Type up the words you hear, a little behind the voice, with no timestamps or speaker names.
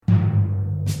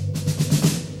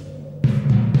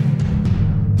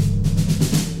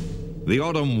The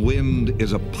autumn wind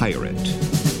is a pirate.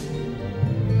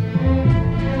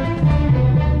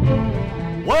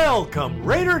 Welcome,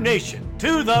 Raider Nation,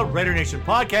 to the Raider Nation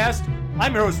podcast.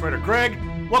 I'm your host, Raider Craig.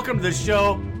 Welcome to the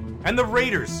show. And the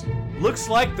Raiders, looks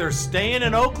like they're staying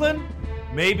in Oakland?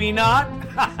 Maybe not.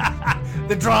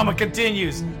 The drama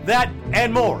continues. That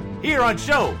and more here on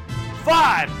show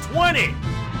 520.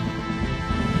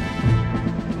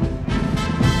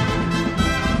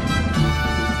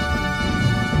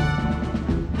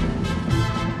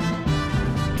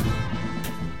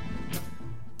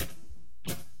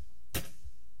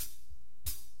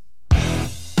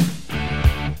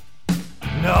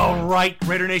 All right,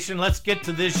 Raider Nation, let's get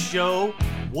to this show.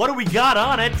 What do we got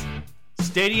on it?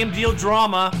 Stadium deal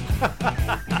drama.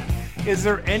 Is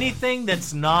there anything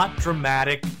that's not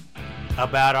dramatic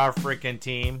about our freaking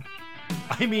team?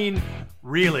 I mean,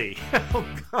 really? Oh,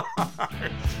 gosh.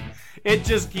 It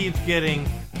just keeps getting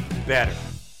better.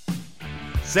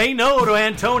 Say no to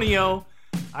Antonio.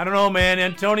 I don't know, man.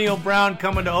 Antonio Brown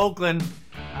coming to Oakland.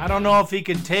 I don't know if he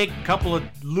could take a couple of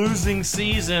losing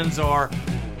seasons or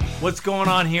what's going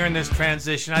on here in this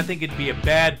transition. I think it'd be a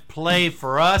bad play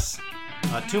for us.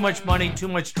 Too much money, too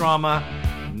much drama.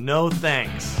 No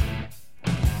thanks.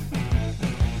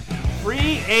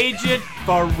 Free agent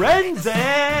Forense.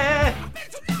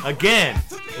 Again,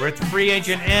 we're at the free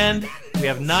agent end. We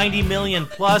have $90 million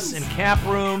plus in cap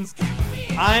room.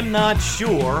 I'm not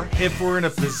sure if we're in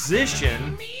a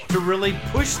position to really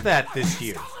push that this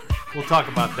year. We'll talk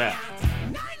about that.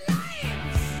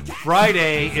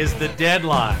 Friday is the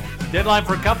deadline. Deadline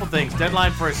for a couple things.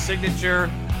 Deadline for a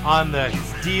signature on the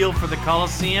deal for the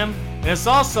Coliseum. And it's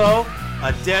also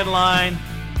a deadline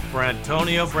for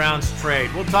Antonio Brown's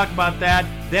trade. We'll talk about that.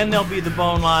 Then there'll be the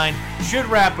bone line. Should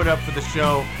wrap it up for the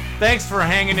show. Thanks for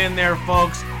hanging in there,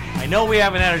 folks. I know we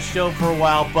haven't had a show for a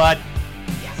while, but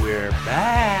we're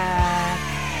back.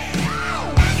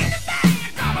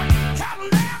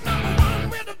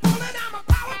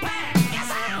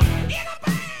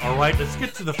 All right, let's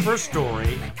get to the first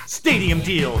story. Stadium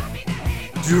deal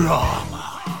drama.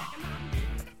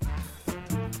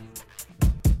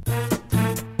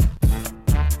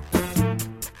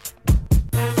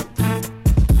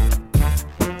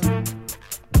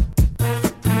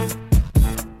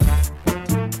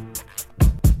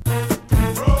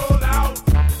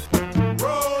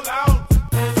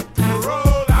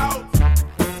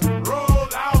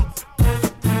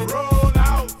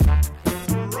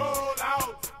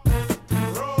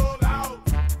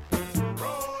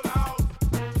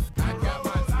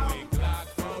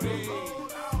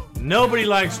 Nobody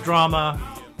likes drama.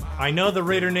 I know the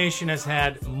Raider Nation has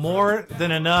had more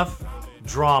than enough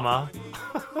drama.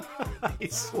 I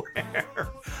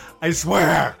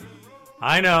swear.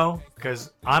 I know,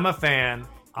 because I'm a fan.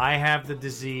 I have the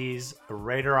disease,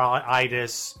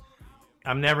 Raideritis.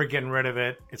 I'm never getting rid of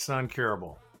it. It's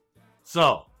uncurable.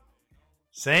 So,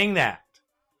 saying that,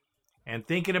 and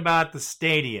thinking about the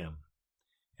stadium,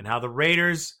 and how the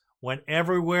Raiders went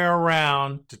everywhere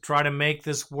around to try to make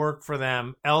this work for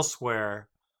them elsewhere,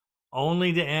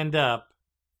 only to end up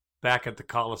back at the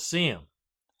Coliseum.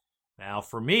 Now,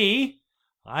 for me,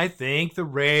 I think the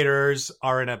Raiders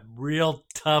are in a real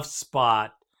tough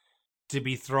spot to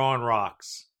be throwing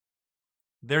rocks.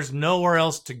 There's nowhere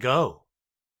else to go.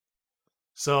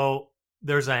 So,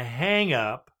 there's a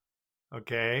hang-up,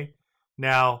 okay?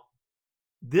 Now,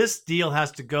 this deal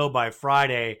has to go by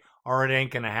Friday or it ain't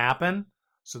going to happen.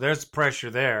 So there's pressure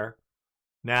there.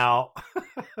 Now,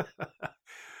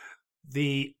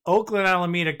 the Oakland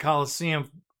Alameda Coliseum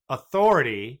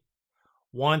Authority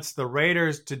wants the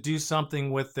Raiders to do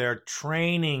something with their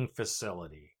training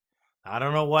facility. I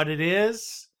don't know what it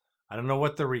is. I don't know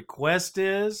what the request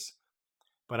is.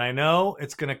 But I know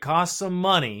it's going to cost some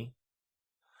money.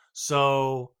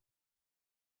 So,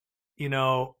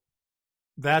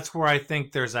 that's where I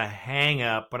think there's a hang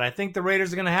up. But I think the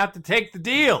Raiders are going to have to take the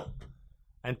deal.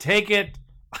 And take it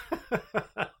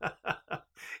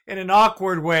in an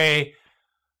awkward way.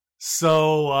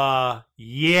 So,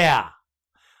 yeah.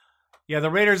 Yeah, the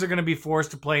Raiders are going to be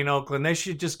forced to play in Oakland. They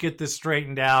should just get this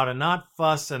straightened out and not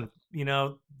fuss. And,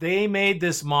 they made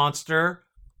this monster.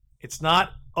 It's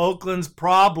not Oakland's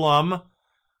problem.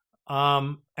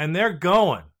 And they're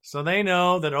going. So they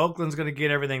know that Oakland's going to get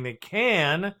everything they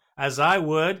can, as I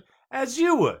would, as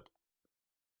you would.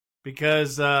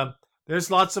 Because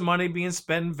there's lots of money being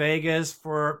spent in Vegas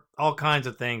for all kinds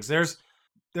of things. There's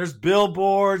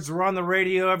billboards. We're on the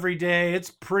radio every day. It's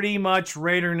pretty much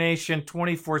Raider Nation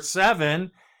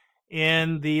 24/7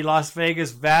 in the Las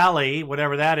Vegas Valley,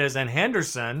 whatever that is, and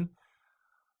Henderson.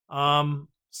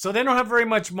 So they don't have very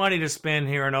much money to spend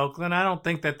here in Oakland. I don't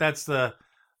think that that's the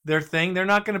their thing, they're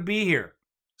not going to be here.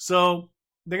 So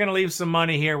they're going to leave some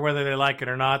money here, whether they like it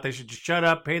or not. They should just shut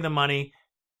up, pay the money,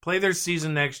 play their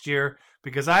season next year,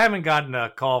 because I haven't gotten a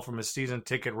call from a season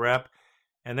ticket rep,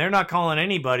 and they're not calling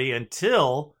anybody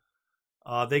until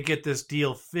they get this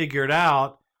deal figured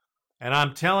out. And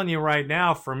I'm telling you right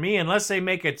now, for me, unless they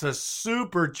make it to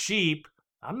super cheap,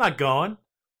 I'm not going.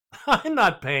 I'm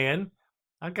not paying.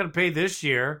 I'm going to pay this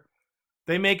year.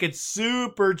 They make it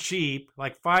super cheap,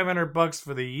 like $500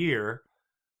 for the year.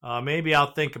 Maybe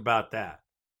I'll think about that.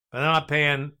 But I'm not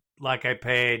paying like I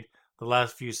paid the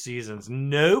last few seasons.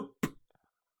 Nope.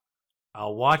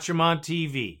 I'll watch them on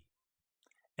TV.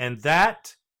 And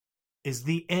that is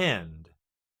the end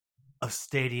of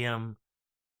stadium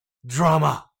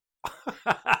drama.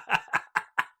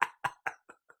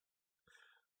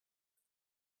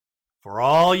 For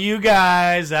all you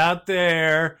guys out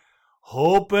there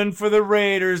hoping for the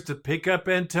Raiders to pick up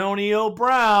Antonio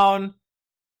Brown,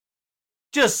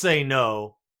 just say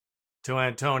no to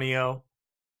Antonio.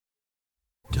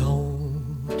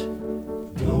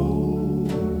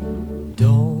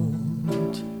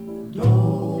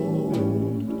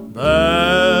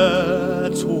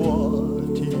 That's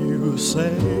what you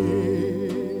say.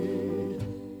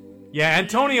 Yeah,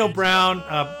 Antonio Brown,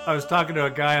 I was talking to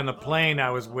a guy on the plane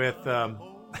I was with.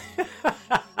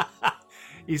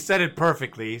 He said it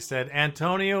perfectly. He said,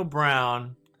 Antonio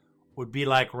Brown would be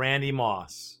like Randy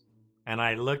Moss. And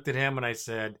I looked at him and I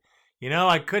said,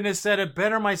 I couldn't have said it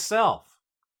better myself.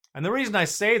 And the reason I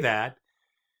say that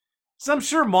is I'm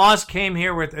sure Moss came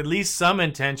here with at least some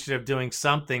intention of doing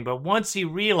something, but once he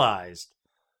realized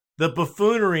the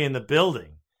buffoonery in the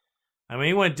building,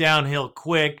 he went downhill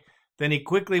quick. Then he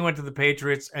quickly went to the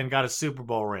Patriots and got a Super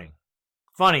Bowl ring.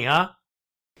 Funny, huh?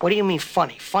 What do you mean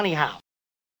funny? Funny how?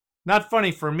 Not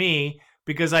funny for me,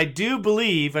 because I do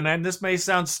believe, and this may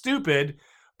sound stupid,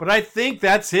 but I think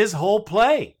that's his whole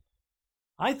play.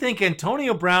 I think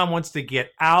Antonio Brown wants to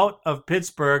get out of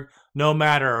Pittsburgh no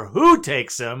matter who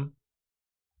takes him,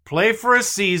 play for a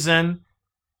season.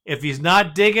 If he's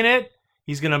not digging it,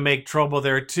 he's going to make trouble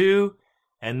there too.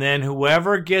 And then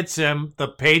whoever gets him, the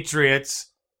Patriots,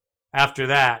 after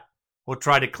that, will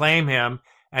try to claim him.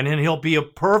 And then he'll be a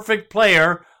perfect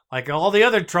player like all the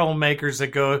other troublemakers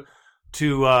that go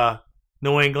to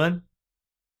New England.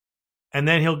 And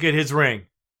then he'll get his ring.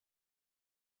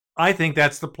 I think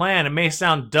that's the plan. It may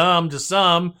sound dumb to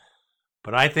some,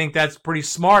 but I think that's pretty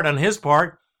smart on his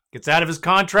part. Gets out of his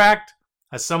contract,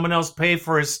 has someone else pay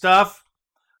for his stuff.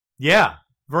 Yeah,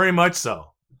 very much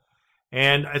so.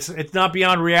 And it's not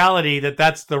beyond reality that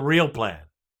that's the real plan.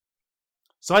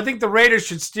 So I think the Raiders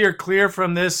should steer clear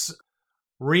from this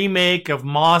remake of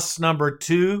Moss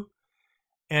 #2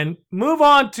 and move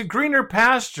on to greener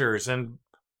pastures and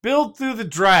build through the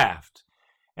draft.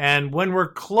 And when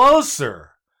we're closer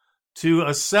to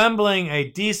assembling a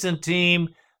decent team,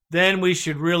 then we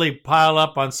should really pile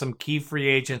up on some key free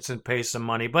agents and pay some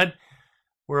money. But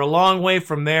we're a long way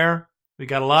from there. We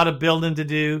got a lot of building to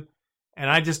do. And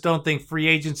I just don't think free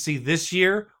agency this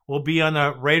year will be on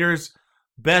the Raiders'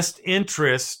 best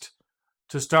interest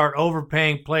to start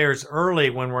overpaying players early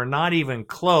when we're not even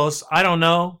close. I don't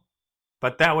know,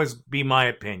 but that would be my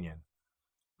opinion.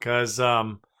 Because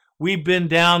we've been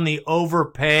down the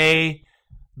overpay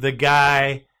the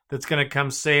guy that's going to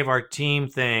come save our team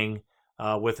thing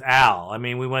with Al.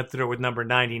 We went through it with number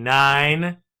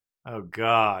 99. Oh,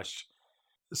 gosh.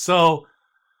 So,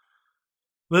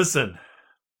 listen.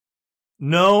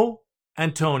 No,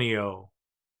 Antonio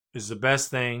is the best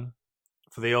thing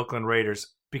for the Oakland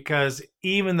Raiders, because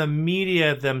even the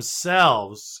media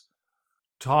themselves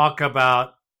talk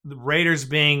about the Raiders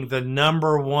being the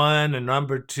number 1 and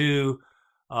number 2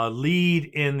 lead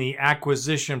in the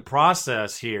acquisition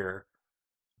process here.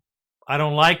 I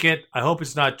don't like it. I hope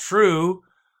it's not true,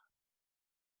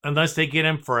 unless they get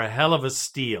him for a hell of a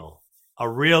steal, a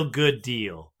real good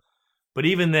deal. But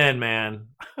even then, man,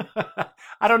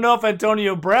 I don't know if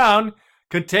Antonio Brown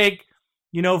could take,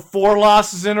 4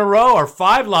 losses in a row or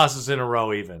 5 losses in a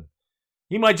row even.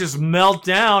 He might just melt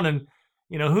down and,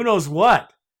 who knows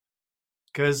what.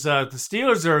 Because the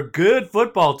Steelers are a good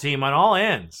football team on all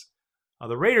ends.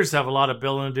 The Raiders have a lot of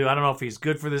building to do. I don't know if he's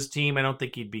good for this team. I don't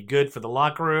think he'd be good for the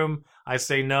locker room. I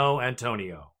say no,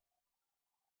 Antonio.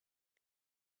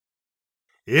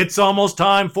 It's almost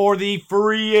time for the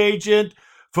free agent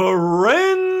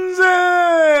frenzy.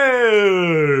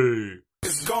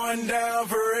 It's going down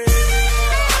for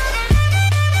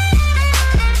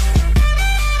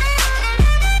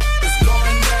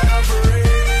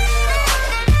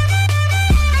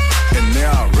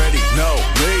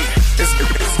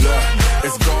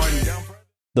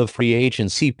The free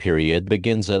agency period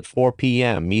begins at 4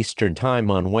 p.m. Eastern Time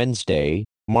on Wednesday,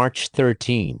 March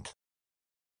 13th.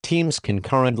 Teams can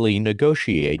currently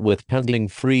negotiate with pending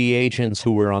free agents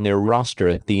who were on their roster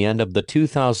at the end of the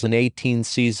 2018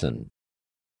 season.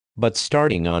 But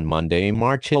starting on Monday,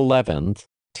 March 11th,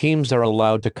 teams are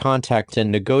allowed to contact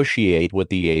and negotiate with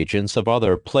the agents of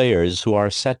other players who are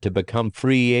set to become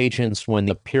free agents when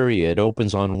the period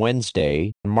opens on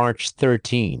Wednesday, March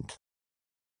 13th.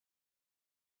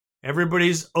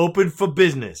 Everybody's open for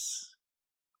business.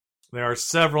 There are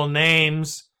several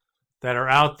names that are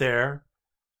out there.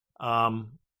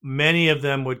 Many of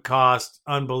them would cost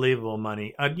unbelievable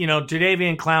money.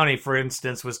 Jadeveon Clowney, for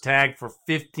instance, was tagged for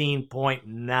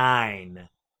 $15.9.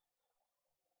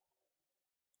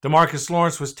 DeMarcus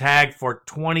Lawrence was tagged for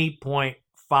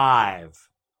 $20.5.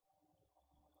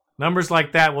 Numbers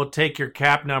like that will take your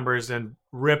cap numbers and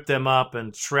rip them up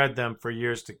and shred them for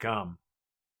years to come.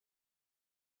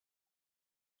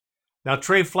 Now,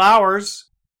 Trey Flowers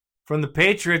from the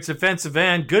Patriots, defensive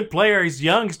end, good player. He's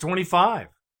young. He's 25.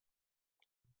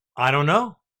 I don't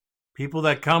know. People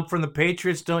that come from the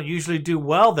Patriots don't usually do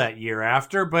well that year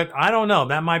after, but I don't know.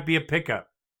 That might be a pickup.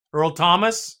 Earl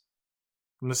Thomas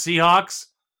from the Seahawks.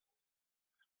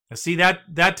 I see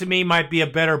that to me might be a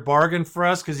better bargain for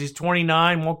us because he's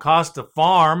 29, won't cost a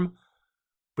farm,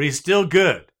 but he's still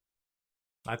good.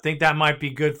 I think that might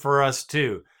be good for us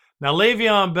too. Now,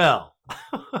 Le'Veon Bell.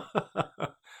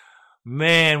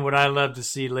 Man, would I love to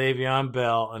see Le'Veon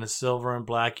Bell in a silver and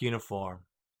black uniform.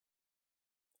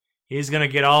 He's going to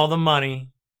get all the money.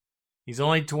 He's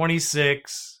only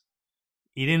 26.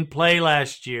 He didn't play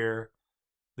last year.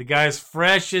 The guy's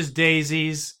fresh as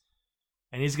daisies,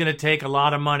 and he's going to take a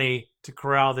lot of money to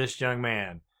corral this young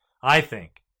man, I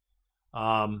think.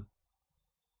 But,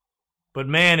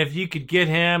 man, if you could get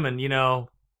him and,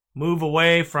 move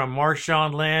away from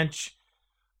Marshawn Lynch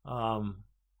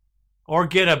or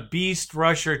get a beast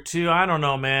rusher too, I don't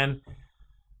know, man.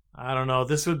 I don't know.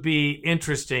 This would be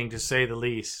interesting, to say the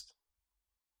least.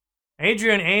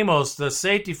 Adrian Amos, the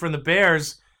safety from the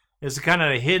Bears, is kind of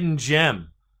a hidden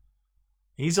gem.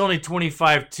 He's only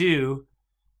 25 too,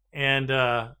 and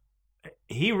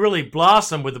he really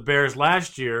blossomed with the Bears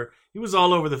last year. He was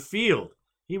all over the field.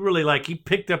 He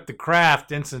picked up the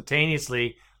craft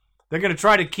instantaneously. They're going to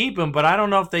try to keep him, but I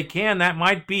don't know if they can. That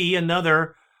might be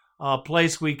another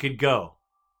place we could go.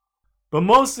 But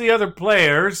most of the other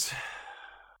players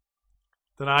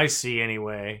that I see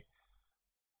anyway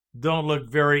don't look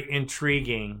very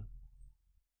intriguing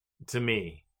to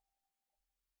me.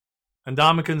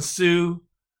 Ndamukong Suh,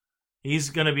 he's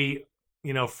going to be,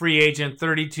 free agent,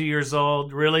 32 years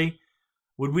old. Really?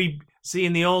 Would we see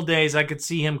in the old days, I could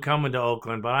see him coming to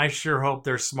Oakland, but I sure hope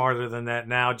they're smarter than that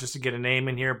now just to get a name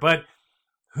in here. But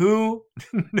who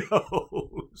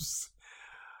knows?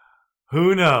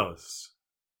 Who knows?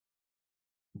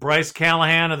 Bryce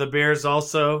Callahan of the Bears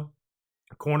also,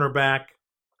 a cornerback.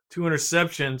 2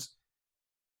 interceptions.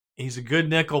 He's a good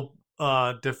nickel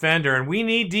defender, and we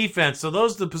need defense. So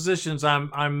those are the positions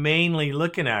I'm mainly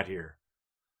looking at here.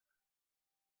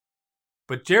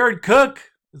 But Jared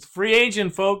Cook is free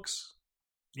agent, folks.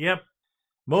 Yep.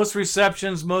 Most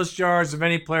receptions, most yards of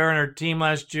any player on our team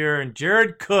last year, and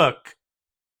Jared Cook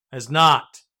has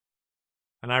not,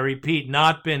 and I repeat,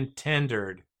 not been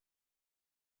tendered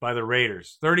by the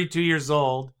Raiders. 32 years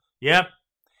old. Yep.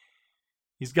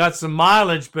 He's got some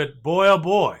mileage, but boy, oh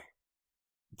boy,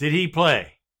 did he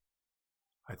play.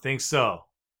 I think so.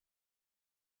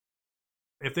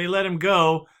 If they let him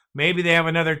go, maybe they have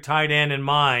another tight end in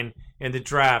mind in the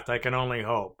draft. I can only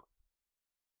hope.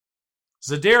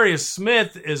 Zadarius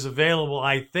Smith is available,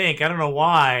 I think. I don't know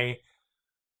why.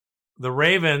 The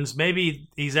Ravens, maybe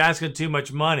he's asking too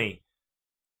much money.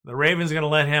 The Ravens are going to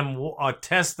let him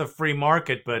test the free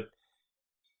market, but,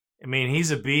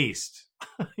 he's a beast.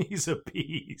 He's a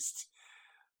beast.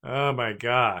 Oh, my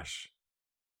gosh.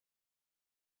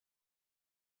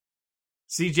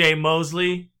 C.J.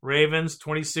 Mosley, Ravens,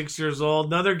 26 years old,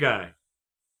 another guy.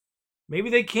 Maybe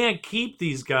they can't keep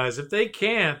these guys. If they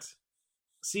can't,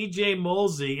 C.J.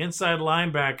 Mosley, inside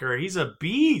linebacker, he's a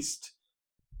beast.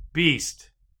 Beast.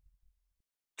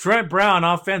 Trent Brown,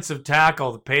 offensive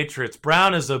tackle, the Patriots.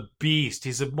 Brown is a beast.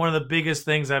 He's one of the biggest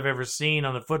things I've ever seen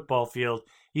on the football field.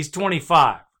 He's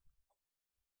 25.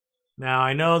 Now,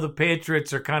 I know the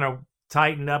Patriots are kind of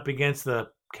tightened up against the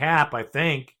cap, I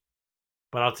think.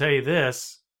 But I'll tell you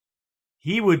this.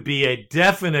 He would be a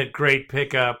definite great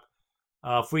pickup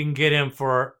if we can get him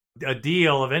for a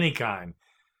deal of any kind.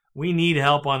 We need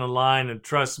help on the line, and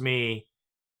trust me,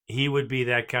 he would be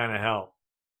that kind of help.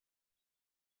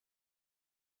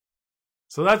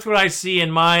 So that's what I see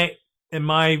in my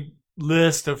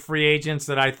list of free agents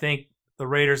that I think the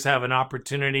Raiders have an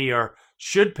opportunity or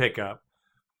should pick up.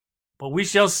 But we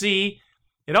shall see.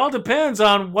 It all depends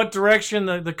on what direction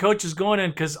the coach is going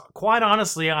in, because quite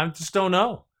honestly, I just don't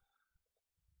know.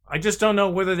 I just don't know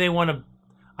whether they want to.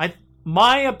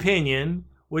 My opinion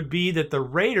would be that the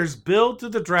Raiders build to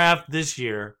the draft this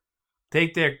year,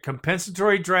 take their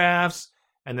compensatory drafts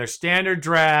and their standard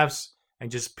drafts and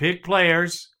just pick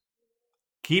players,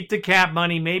 keep the cap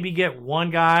money, maybe get one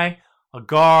guy, a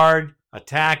guard, a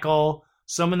tackle,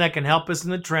 someone that can help us in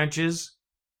the trenches,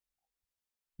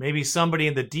 maybe somebody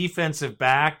in the defensive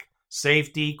back,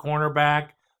 safety, cornerback,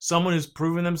 someone who's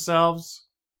proven themselves,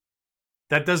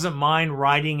 that doesn't mind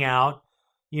riding out,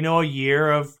 a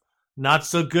year of not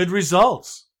so good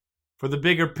results for the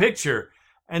bigger picture.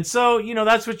 And so,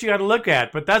 that's what you got to look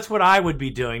at. But that's what I would be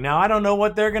doing. Now, I don't know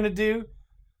what they're going to do.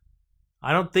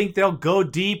 I don't think they'll go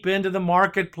deep into the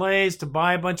marketplace to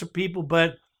buy a bunch of people.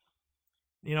 But,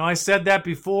 I said that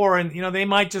before. And, they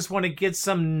might just want to get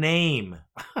some name.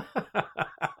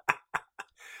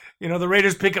 The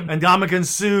Raiders pick up Ndamukong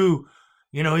Suh.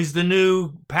 He's the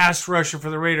new pass rusher for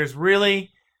the Raiders.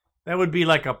 Really? That would be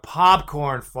like a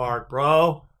popcorn fart,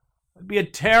 bro. It'd be a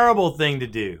terrible thing to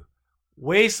do.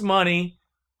 Waste money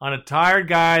on a tired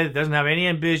guy that doesn't have any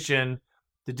ambition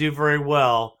to do very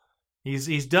well.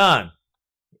 He's done.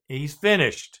 He's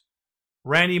finished.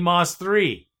 Randy Moss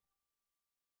 3.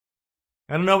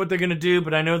 I don't know what they're going to do,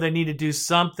 but I know they need to do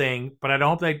something. But I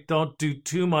hope they don't do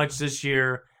too much this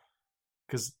year,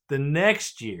 because the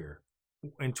next year,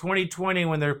 in 2020,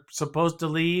 when they're supposed to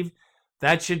leave,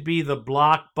 that should be the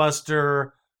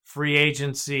blockbuster free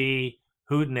agency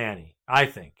hootenanny, I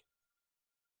think.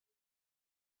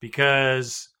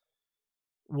 Because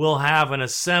we'll have a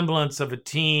semblance of a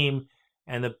team,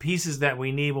 and the pieces that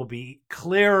we need will be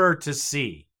clearer to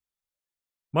see.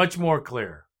 Much more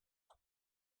clear.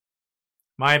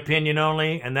 My opinion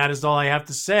only, and that is all I have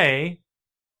to say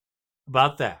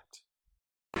about that.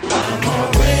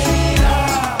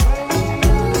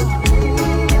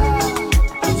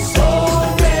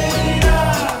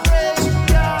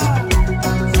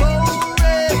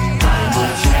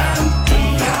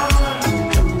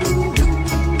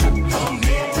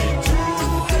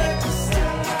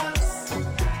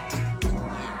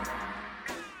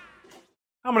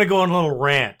 I'm going to go on a little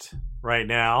rant right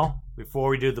now before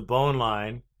we do the bone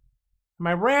line.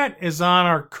 My rant is on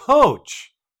our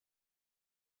coach.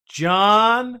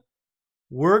 John,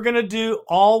 we're going to do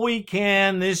all we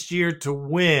can this year to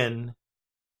win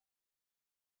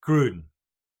Gruden.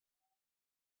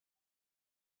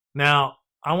 Now,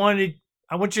 I want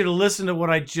you to listen to what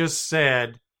I just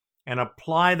said and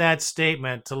apply that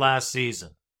statement to last season.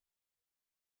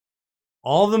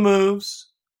 All the moves,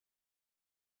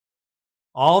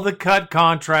 all the cut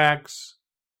contracts,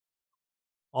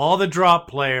 all the drop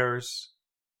players.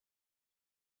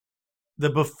 The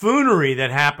buffoonery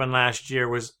that happened last year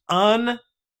was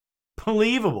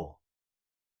unbelievable.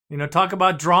 Talk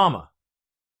about drama.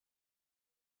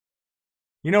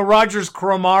 Rogers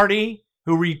Cromartie,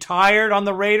 who retired on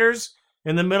the Raiders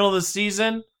in the middle of the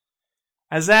season,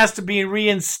 has asked to be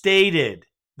reinstated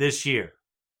this year.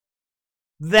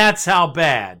 That's how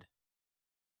bad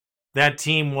that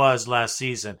team was last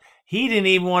season. He didn't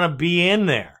even want to be in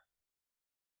there.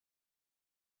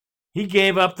 He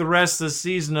gave up the rest of the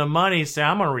season of money. He said,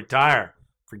 I'm going to retire.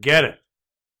 Forget it.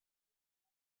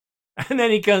 And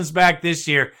then he comes back this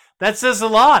year. That says a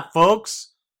lot,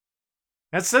 folks.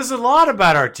 That says a lot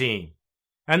about our team.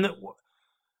 And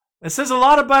it says a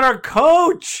lot about our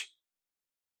coach.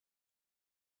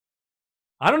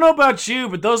 I don't know about you,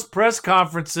 but those press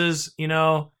conferences,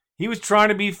 he was trying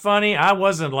to be funny. I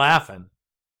wasn't laughing.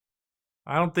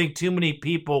 I don't think too many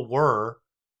people were.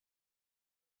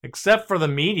 Except for the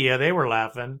media, they were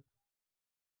laughing.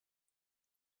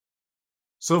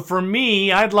 So for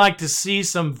me, I'd like to see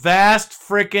some vast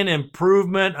frickin'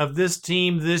 improvement of this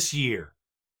team this year.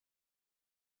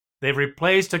 They've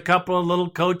replaced a couple of little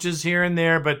coaches here and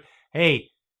there, but hey,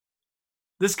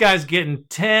 this guy's getting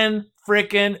 $10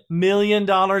 frickin' million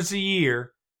a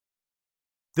year.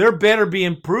 There better be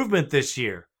improvement this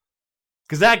year.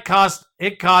 Because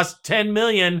it cost $10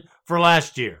 million for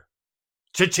last year.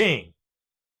 Cha-ching.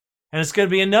 And it's going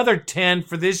to be another 10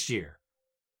 for this year.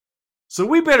 So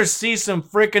we better see some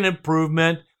frickin'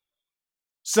 improvement,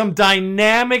 some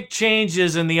dynamic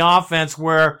changes in the offense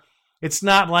where it's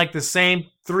not like the same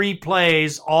 3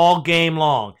 plays all game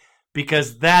long,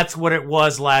 because that's what it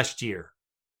was last year.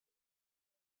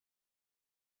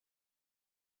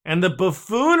 And the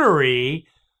buffoonery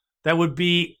that would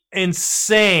be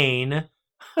insane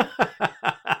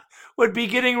would be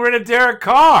getting rid of Derek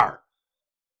Carr.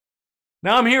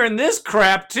 Now I'm hearing this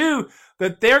crap too,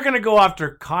 that they're going to go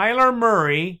after Kyler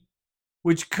Murray,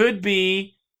 which could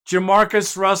be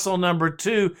Jamarcus Russell number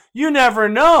 2. You never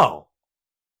know.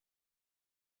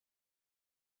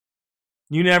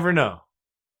 You never know.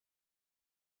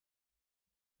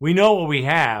 We know what we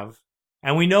have,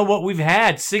 and we know what we've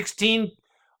had. 16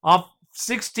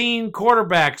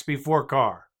 quarterbacks before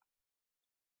Carr.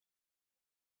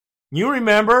 You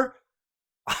remember?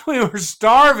 We were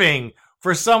starving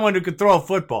for someone who could throw a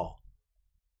football.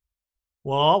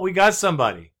 Well, we got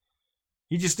somebody.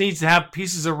 He just needs to have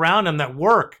pieces around him that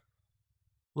work.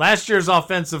 Last year's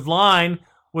offensive line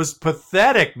was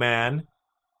pathetic, man.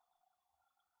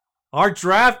 Our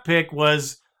draft pick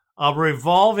was a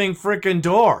revolving frickin'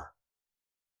 door.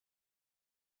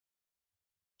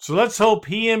 So let's hope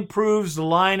he improves, the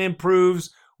line improves,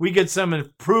 we get some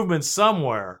improvement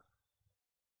somewhere.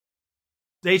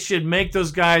 They should make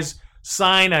those guys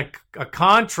sign a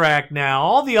contract now.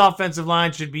 All the offensive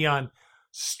line should be on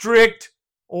strict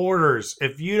orders.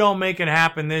 If you don't make it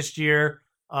happen this year,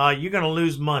 you're going to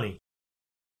lose money.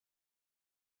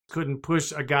 Couldn't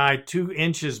push a guy 2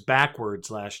 inches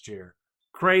backwards last year.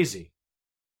 Crazy.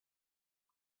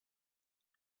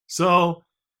 So,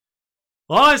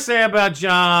 all I say about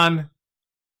John,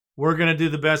 we're going to do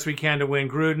the best we can to win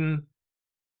Gruden,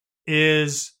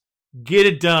 is get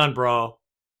it done, bro.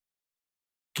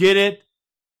 Get it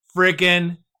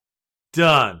freaking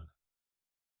done.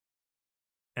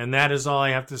 And that is all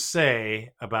I have to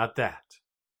say about that.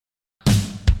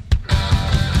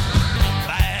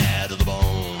 Bad to the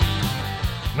bone.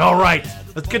 All right,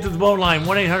 let's get to the bone line.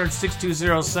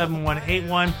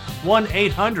 1-800-620-7181.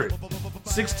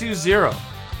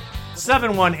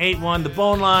 1-800-620-7181. The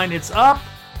bone line, it's up.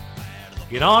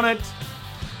 Get on it.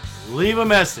 Leave a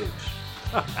message.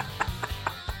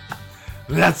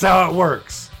 That's how it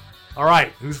works. All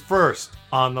right, who's first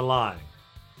on the line?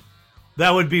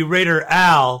 That would be Raider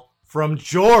Al from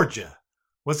Georgia.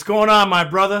 What's going on, my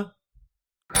brother?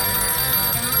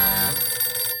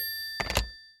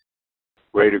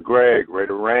 Raider Greg,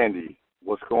 Raider Randy,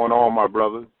 what's going on, my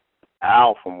brother?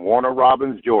 Al from Warner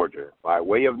Robins, Georgia, by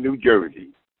way of New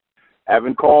Jersey.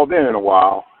 Haven't called in a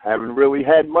while. Haven't really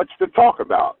had much to talk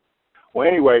about. Well,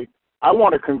 anyway, I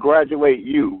want to congratulate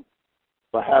you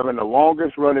for having the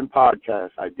longest running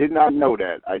podcast. I did not know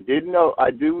that. I do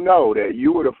know that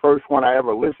you were the first one I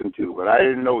ever listened to, but I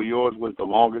didn't know yours was the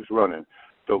longest running.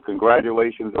 So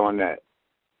congratulations on that.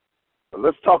 But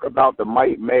let's talk about the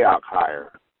Mike Mayock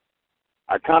hire.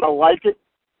 I kind of like it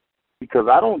because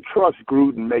I don't trust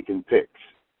Gruden making picks.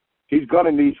 He's going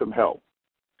to need some help.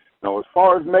 Now, as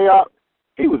far as Mayock,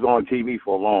 he was on TV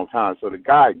for a long time, so the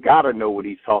guy got to know what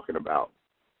he's talking about.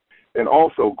 And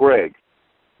also, Greg,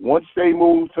 once they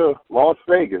move to Las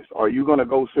Vegas, are you going to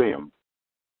go see him?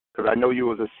 Because I know you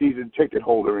was a season ticket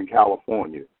holder in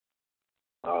California.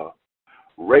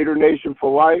 Raider Nation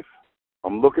for life.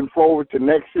 I'm looking forward to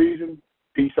next season.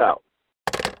 Peace out.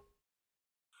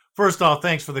 First off,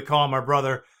 thanks for the call, my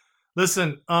brother.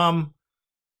 Listen,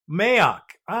 Mayock,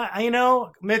 I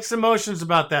mixed emotions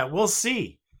about that. We'll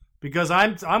see. Because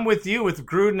I'm with you with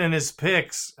Gruden and his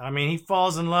picks. I mean, he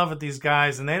falls in love with these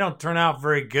guys, and they don't turn out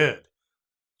very good.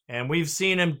 And we've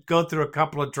seen him go through a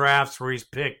couple of drafts where he's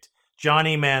picked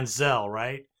Johnny Manziel,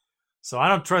 right? So I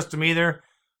don't trust him either.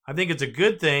 I think it's a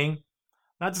good thing.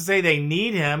 Not to say they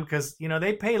need him, because,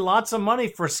 they pay lots of money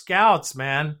for scouts,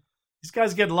 man. These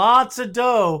guys get lots of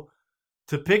dough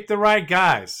to pick the right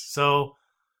guys. So,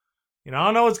 I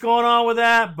don't know what's going on with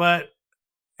that, but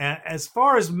as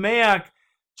far as Mayock,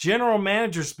 general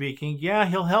manager speaking, yeah,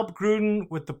 he'll help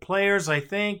Gruden with the players, I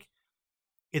think.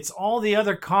 It's all the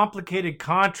other complicated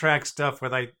contract stuff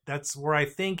that's where I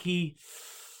think we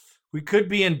could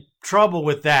be in trouble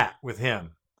with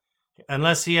him,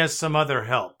 unless he has some other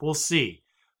help. We'll see.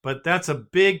 But that's a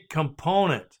big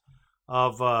component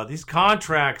of these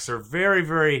contracts are very,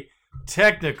 very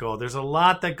technical. There's a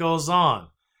lot that goes on.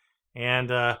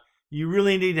 And you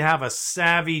really need to have a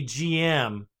savvy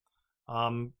GM,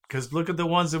 because look at the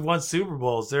ones that won Super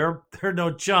Bowls. They're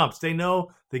no chumps. They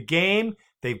know the game.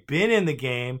 They've been in the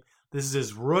game. This is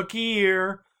his rookie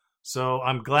year. So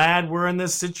I'm glad we're in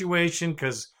this situation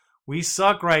because we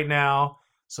suck right now.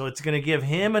 So it's going to give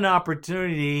him an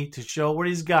opportunity to show what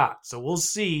he's got. So we'll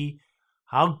see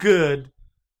how good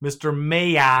Mr.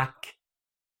 Mayock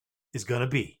is going to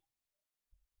be.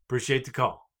 Appreciate the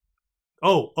call.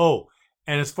 Oh,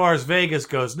 and as far as Vegas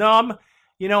goes, no,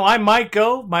 I might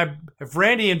go. If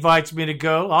Randy invites me to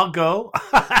go, I'll go.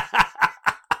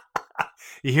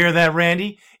 You hear that,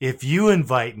 Randy? If you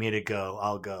invite me to go,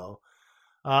 I'll go.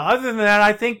 Other than that,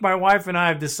 I think my wife and I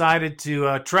have decided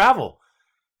to travel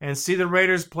and see the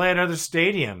Raiders play at other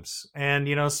stadiums. And,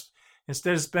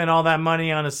 instead of spend all that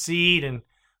money on a seat and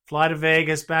fly to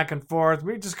Vegas back and forth,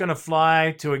 we're just going to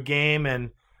fly to a game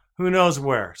and who knows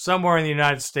where, somewhere in the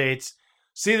United States,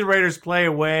 see the Raiders play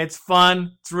away. It's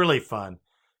fun. It's really fun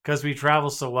because we travel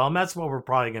so well, and that's what we're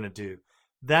probably going to do.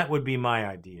 That would be my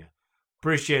idea.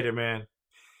 Appreciate it, man.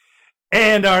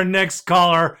 And our next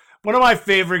caller, one of my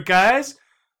favorite guys,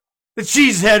 the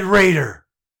Cheesehead Raider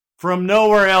from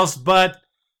nowhere else but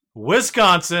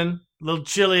Wisconsin. A little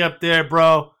chilly up there,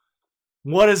 bro.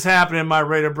 What is happening, my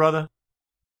Raider brother?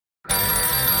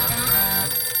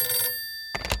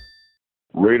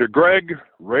 Raider Greg,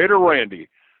 Raider Randy,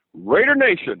 Raider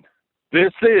Nation.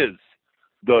 This is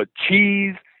the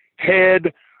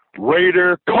Cheesehead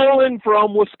Raider calling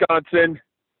from Wisconsin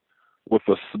with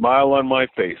a smile on my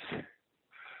face.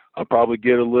 I'll probably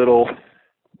get a little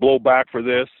blowback for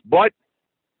this, but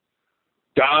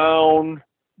down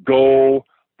go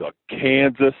the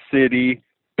Kansas City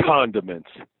Condiments.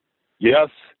 Yes,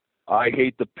 I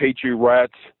hate the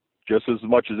Patriots just as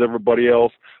much as everybody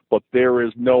else, but there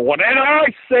is no one, and I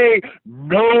say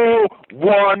no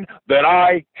one that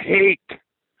I hate,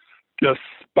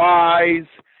 despise,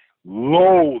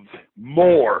 loathe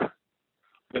more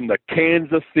than the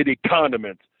Kansas City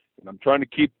Condiments. And I'm trying to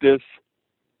keep this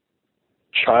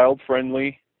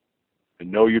child-friendly. I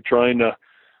know you're trying to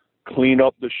clean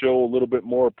up the show a little bit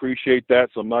more. Appreciate that,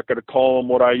 so I'm not going to call them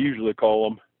what I usually call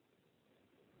them.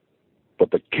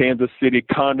 But the Kansas City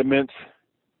Condiments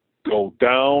go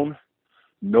down.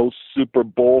 No Super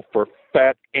Bowl for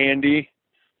Fat Andy.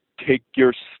 Take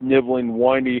your sniveling,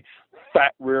 whiny,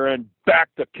 fat rear end back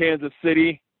to Kansas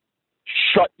City.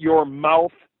 Shut your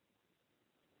mouth.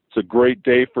 It's a great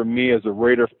day for me as a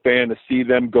Raider fan to see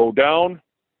them go down.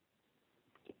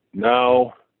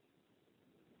 Now,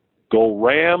 go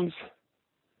Rams,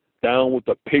 down with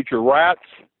the Patriots.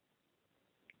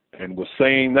 And with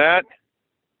saying that,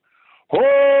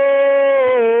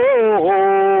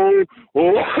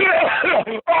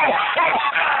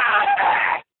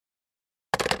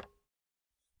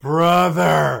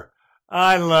 Brother,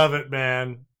 I love it,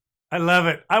 man. I love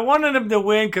it. I wanted him to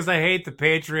win because I hate the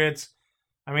Patriots.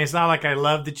 I mean, it's not like I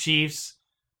love the Chiefs.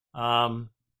 But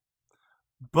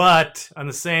on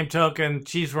the same token,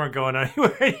 Chiefs weren't going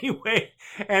anywhere anyway.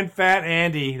 And Fat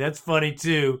Andy, that's funny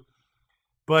too.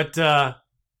 But, yeah,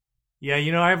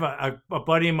 I have a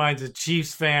buddy of mine's a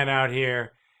Chiefs fan out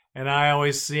here. And I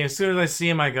always see, as soon as I see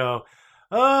him, I go,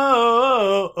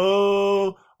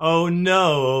 oh,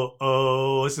 no,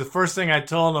 oh. It's the first thing I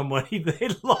told him when they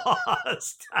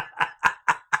lost.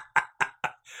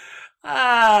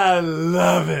 I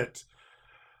love it.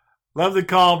 Love the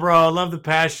call, bro. Love the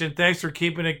passion. Thanks for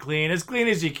keeping it clean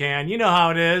as you can. You know how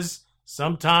it is.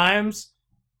 Sometimes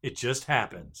it just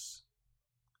happens.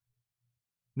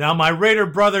 Now, my Raider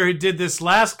brother who did this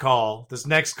next call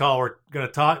we're going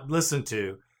to listen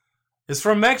to, is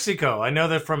from Mexico. I know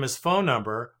that from his phone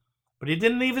number, but he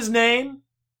didn't leave his name.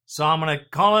 So I'm going to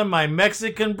call him my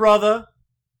Mexican brother,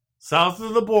 south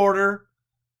of the border.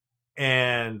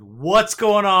 And what's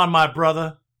going on, my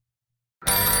brother?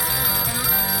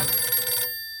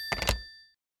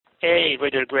 Hey,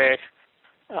 Raider Greg.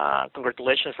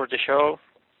 Congratulations for the show.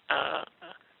 I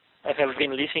have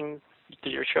been listening to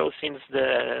your show since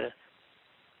the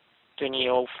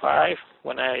 2005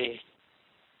 when I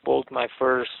bought my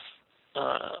first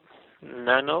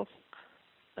Nano.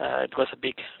 It was a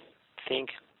big thing.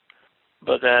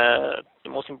 But the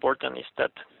most important is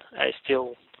that I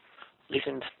still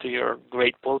listen to your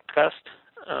great podcast.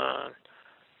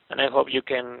 And I hope you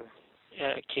can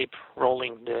keep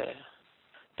rolling the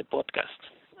podcast.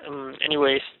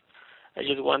 Anyways, I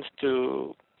just want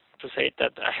to say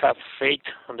that I have faith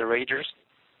on the Raiders,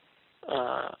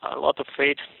 a lot of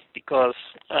faith, because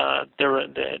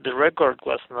the record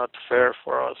was not fair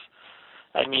for us.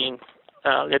 I mean,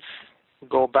 let's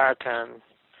go back and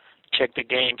check the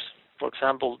games. For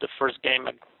example, the first game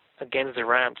against the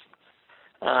Rams,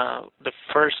 the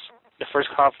first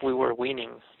half we were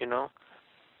winning.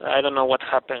 I don't know what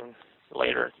happened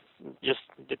later. Just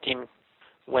the team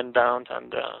went down,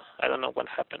 and I don't know what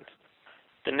happened.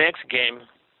 The next game,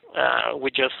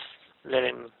 we just let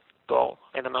him go.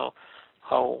 I don't know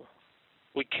how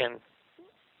we can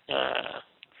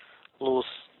lose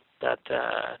that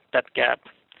gap.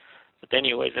 But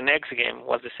anyway, the next game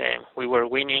was the same. We were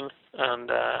winning, and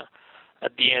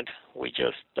at the end, we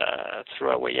just threw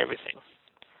away everything.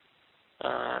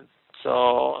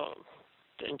 So,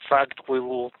 in fact, we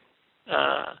will.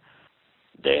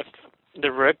 The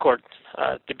record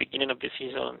at the beginning of the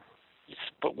season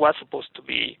was supposed to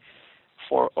be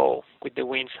 4-0 with the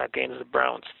wins against the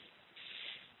Browns.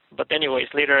 But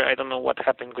anyways, later I don't know what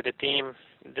happened with the team.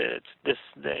 The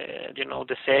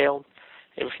sale,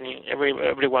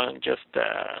 everyone just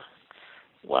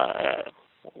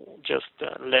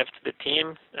left the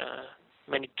team.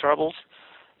 Many troubles.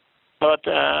 But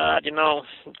the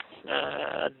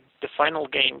final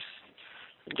games,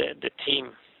 the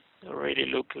team really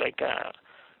looked like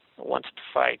wants to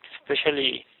fight,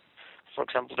 especially, for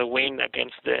example, the win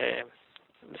against the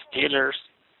Steelers,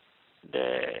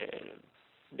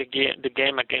 the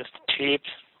game against the Chiefs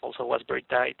also was very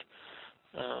tight.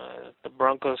 The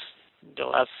Broncos, the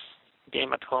last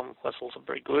game at home was also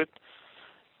very good.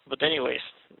 But anyways,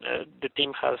 the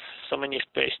team has so many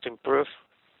space to improve,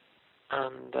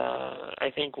 and I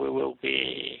think we will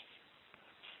be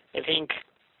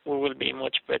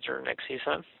much better next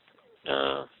season.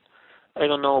 I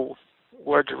don't know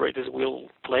where the Raiders will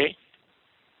play.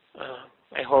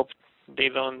 I hope they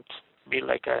don't be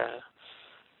like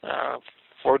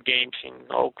 4 games in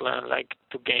Oakland, like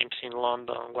 2 games in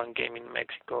London, 1 game in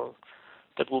Mexico.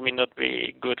 That will not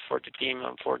be good for the team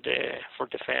and for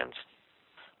the fans.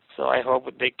 So I hope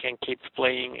they can keep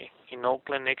playing in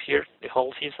Oakland next year, the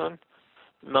whole season.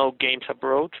 No games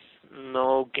abroad,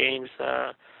 no games,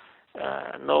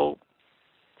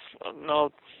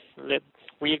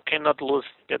 we cannot lose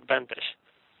the advantage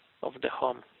of the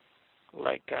home,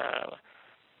 like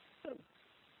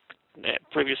the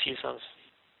previous seasons.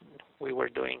 We were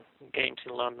doing games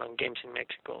in London, games in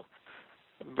Mexico.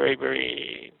 Very,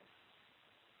 very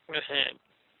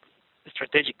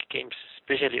strategic games,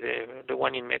 especially the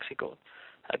one in Mexico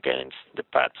against the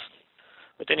Pats.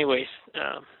 But anyways,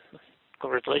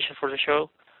 congratulations for the show.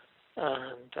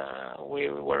 And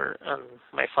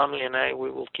my family and I,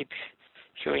 we will keep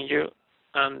hearing you.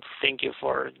 And thank you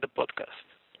for the podcast.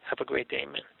 Have a great day,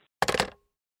 man.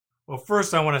 Well,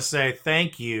 first I want to say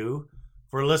thank you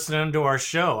for listening to our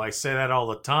show. I say that all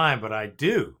the time, but I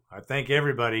do. I thank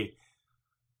everybody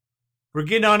for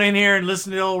getting on in here and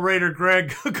listening to old Raider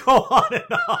Greg go on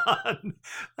and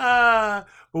on.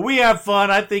 But we have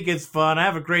fun. I think it's fun. I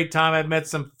have a great time. I've met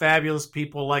some fabulous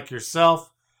people like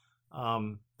yourself.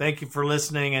 Thank you for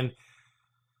listening. And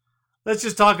let's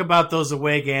just talk about those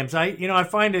away games. I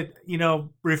find it,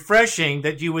 refreshing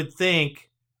that you would think,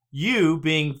 you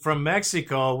being from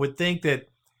Mexico, would think that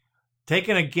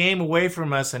taking a game away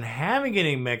from us and having it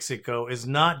in Mexico is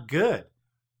not good.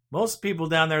 Most people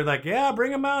down there are like, yeah,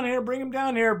 bring them out here, bring them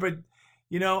down here. But,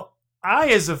 I,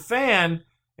 as a fan,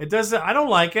 I don't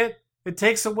like it. It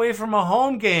takes away from a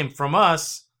home game from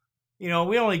us. We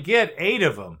only get 8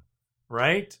 of them,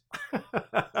 right?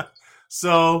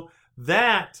 So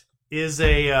that is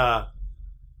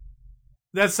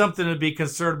that's something to be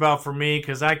concerned about for me,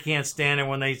 because I can't stand it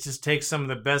when they just take some of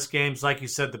the best games, like you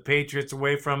said, the Patriots,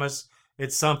 away from us.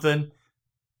 It's something.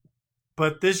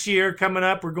 But this year coming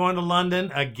up, we're going to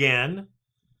London again,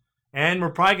 and we're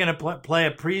probably going to play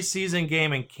a preseason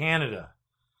game in Canada.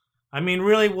 I mean,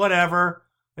 really, whatever.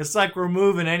 It's like we're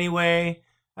moving anyway.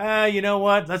 You know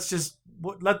what? Let's just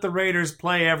let the Raiders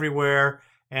play everywhere,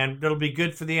 and it'll be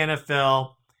good for the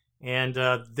NFL. And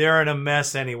they're in a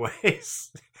mess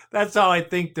anyways. That's how I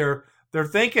think they're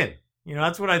thinking.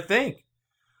 That's what I think.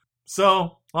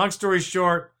 So, long story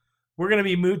short, we're going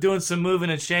to be doing some moving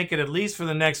and shaking at least for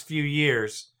the next few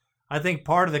years. I think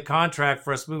part of the contract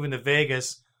for us moving to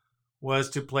Vegas was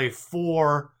to play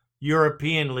 4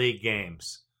 European League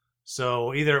games.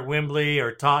 So either at Wembley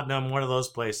or Tottenham, one of those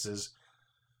places.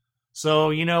 So,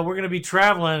 we're going to be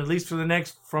traveling at least for the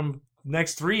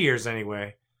next 3 years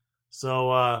anyway.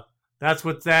 So that's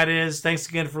what that is. Thanks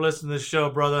again for listening to the show,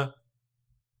 brother.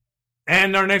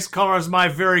 And our next caller is my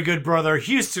very good brother,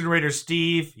 Houston Raider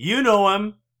Steve. You know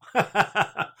him.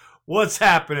 What's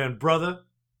happening, brother?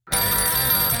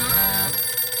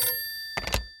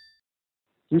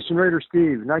 Houston Raider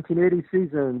Steve, 1980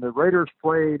 season. The Raiders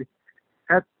played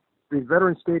at the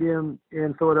Veterans Stadium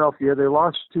in Philadelphia. They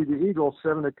lost to the Eagles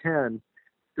 7-10.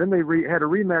 Then they had a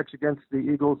rematch against the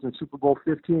Eagles in Super Bowl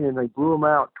 15, and they blew them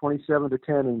out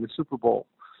 27-10 in the Super Bowl.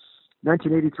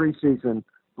 1983 season.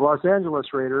 The Los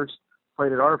Angeles Raiders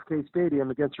played at RFK Stadium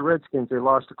against the Redskins. They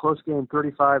lost a close game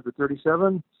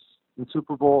 35-37. In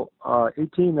Super Bowl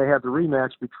 18, they had the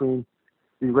rematch between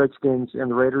the Redskins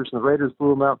and the Raiders, and the Raiders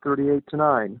blew them out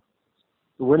 38-9.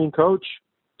 The winning coach,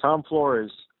 Tom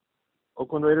Flores.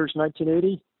 Oakland Raiders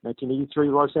 1980, 1983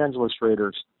 Los Angeles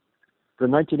Raiders. The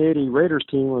 1980 Raiders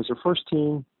team was their first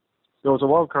team. There was a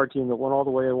wild card team that went all the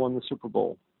way and won the Super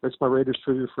Bowl. That's my Raiders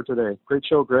trivia for today. Great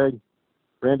show, Greg.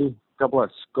 Randy, God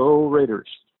bless. Go Raiders.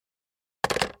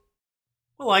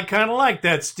 Well, I kind of like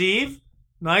that, Steve.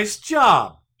 Nice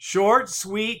job. Short,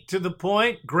 sweet, to the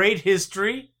point, great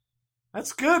history.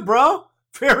 That's good, bro.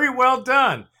 Very well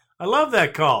done. I love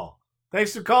that call.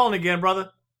 Thanks for calling again,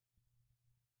 brother.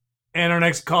 And our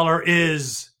next caller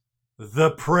is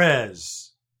the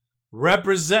Prez,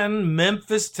 representing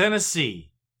Memphis,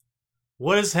 Tennessee.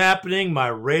 What is happening, my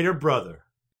Raider brother?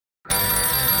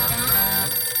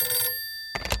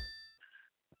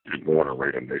 Good morning,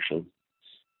 Raider Nation.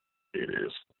 It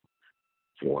is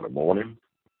 4 in the morning.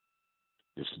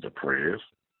 This is the Prez,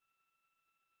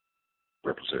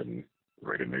 representing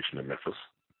Raider Nation in Memphis.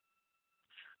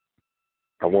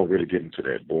 I won't really get into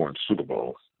that boring Super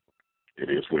Bowl. It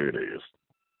is what it is.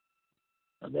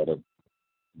 Another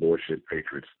bullshit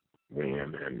Patriots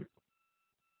win, and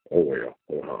oh well,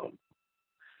 hold on.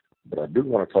 But I do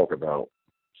want to talk about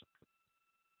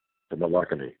the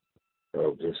monotony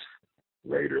of this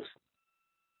Raiders,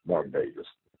 Mark Davis.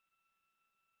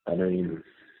 I mean,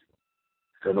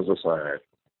 feelings aside,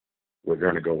 we're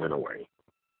going to go anyway.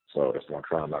 So that's why I'm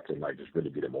trying not to just really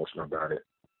get emotional about it.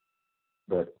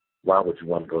 But why would you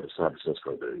want to go to San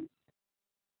Francisco, dude?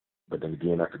 But then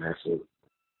again, I can answer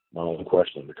my own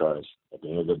question, because at the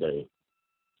end of the day,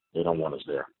 they don't want us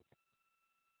there.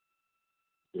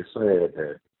 It's sad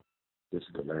that this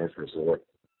is the last resort,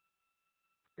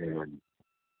 and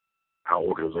our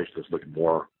organization is looking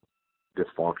more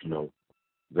dysfunctional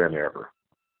than ever.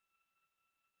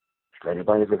 Stranger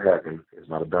things have happened. It's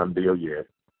not a done deal yet.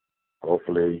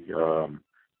 Hopefully,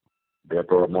 they'll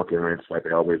throw a monkey wrench like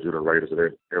they always do to Raiders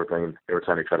every time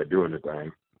they try to do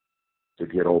anything to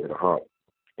get over the hump,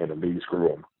 and the league screw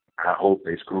them. I hope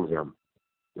they screw them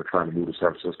with trying to move to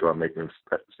San Francisco and make them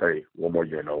stay one more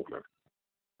year in Oakland.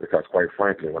 Because quite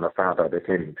frankly, when I found out they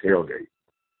can't even tailgate,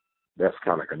 that's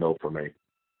kind of like a no for me.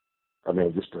 I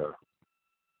mean, just the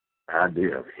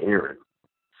idea of hearing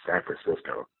San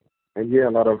Francisco. And yeah,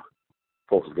 a lot of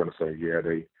folks are going to say, yeah,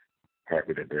 they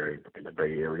happy that they're in the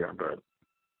Bay Area, but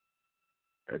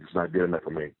it's not good enough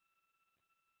for me.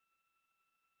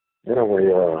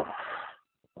 Anyway,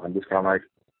 I'm just kind of like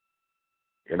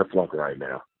in a flunk right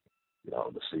now. You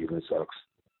know, the season sucks.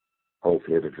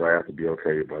 Hopefully the draft will be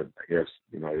okay, but I guess,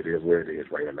 it is where it is,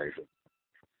 Raider Nation.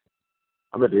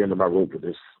 I'm at the end of my rope with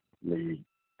this league.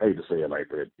 I hate to say it like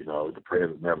that. The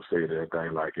president never said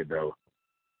anything like it, though.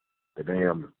 The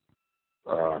damn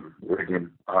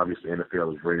rigging, obviously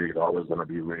NFL is rigged, always going to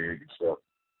be rigged and stuff.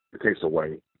 It takes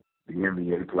away. The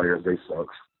NBA players, they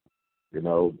sucks. There's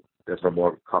no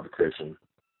more competition.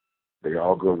 They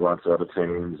all go run to other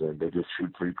teams, and they just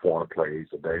shoot three-pointer plays.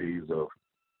 The days of,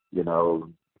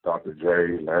 Dr.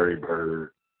 J, Larry Bird,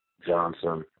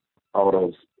 Johnson, all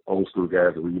those old school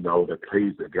guys that we know that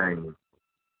played the game,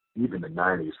 even the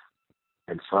 90s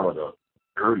and some of the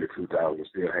early 2000s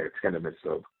still had tenements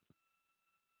of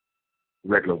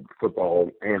regular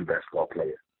football and basketball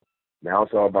players. Now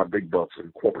it's all about big bucks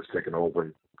and corporates taking over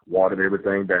and watering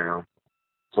everything down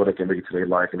so they can make it to their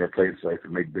life and then play it safe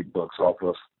and make big bucks off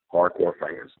us hardcore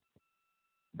fans.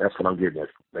 That's what I'm getting at,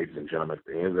 ladies and gentlemen. At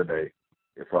the end of the day,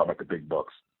 it's all about the big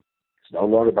bucks. It's no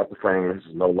longer about the fans.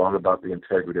 It's no longer about the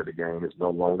integrity of the game. It's no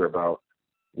longer about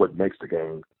what makes the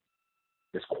game.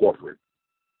 It's corporate.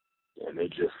 And they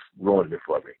just ruined it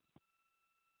for me.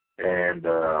 And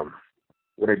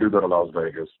when they do go to Las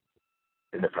Vegas,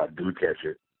 and if I do catch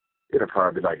it, it'll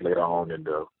probably be like later on in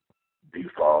the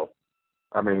default.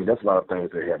 I mean, that's a lot of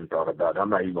things they haven't thought about. I'm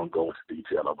not even going to go into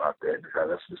detail about that because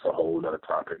that's just a whole other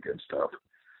topic and stuff.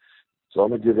 So I'm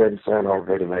going to give that and sign off,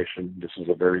 Raider Nation. This is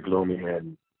a very gloomy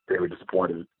and very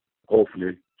disappointed.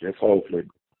 Hopefully, just hopefully,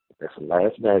 that's the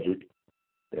last magic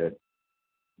that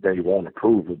they won't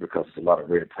approve it because it's a lot of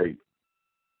red tape.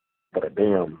 But I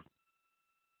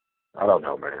don't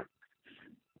know, man.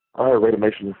 All right, Raider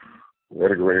Nation,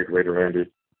 Raider Greg, Raider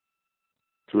Randy,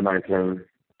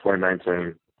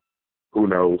 2019. Who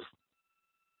knows?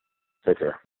 Take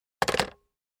care.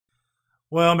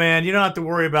 Well, man, you don't have to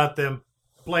worry about them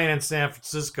playing in San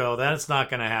Francisco. That's not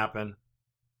going to happen.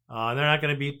 They're not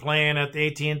going to be playing at the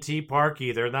AT&T Park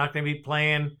either. They're not going to be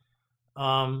playing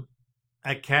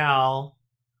at Cal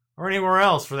or anywhere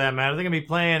else for that matter. They're going to be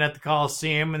playing at the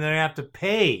Coliseum, and they're going to have to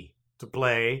pay to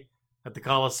play at the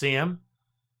Coliseum.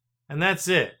 And that's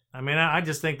it. I mean, I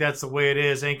just think that's the way it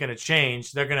is. Ain't going to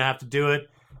change. They're going to have to do it,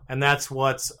 and that's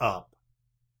what's up.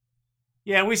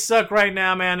 Yeah, we suck right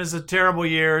now, man. It's a terrible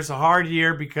year. It's a hard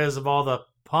year because of all the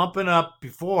pumping up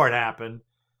before it happened.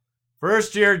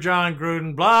 First year, John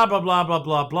Gruden, blah, blah, blah, blah,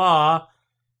 blah, blah.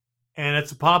 And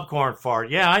it's a popcorn fart.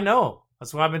 Yeah, I know.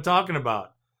 That's what I've been talking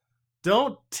about.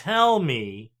 Don't tell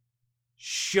me,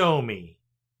 show me.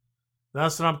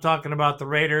 That's what I'm talking about, the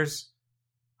Raiders.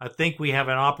 I think we have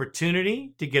an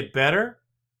opportunity to get better.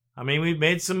 I mean, we've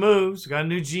made some moves. We got a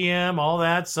new GM, all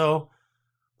that. So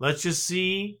let's just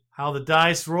see how the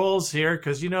dice rolls here,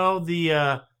 because, you know,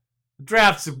 the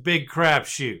draft's a big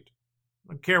crapshoot. I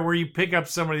don't care where you pick up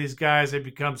some of these guys, they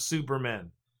become supermen.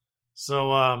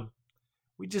 So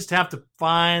we just have to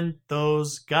find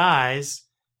those guys,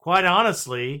 quite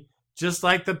honestly, just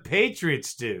like the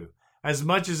Patriots do, as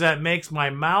much as that makes my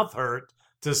mouth hurt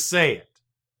to say it.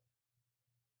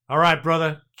 All right,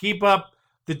 brother, keep up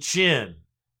the chin.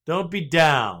 Don't be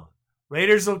down.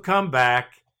 Raiders will come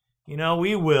back. You know,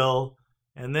 we will.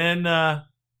 And then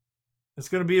it's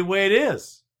going to be the way it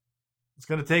is. It's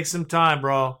going to take some time,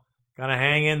 bro. Got to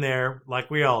hang in there like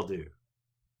we all do.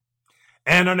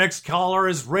 And our next caller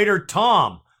is Raider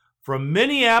Tom from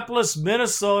Minneapolis,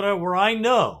 Minnesota, where I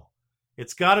know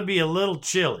it's got to be a little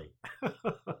chilly.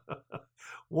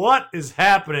 What is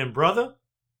happening, brother?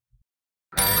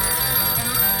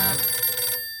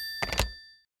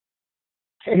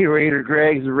 Hey, Raider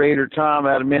Greg, it's Raider Tom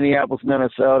out of Minneapolis,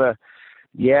 Minnesota.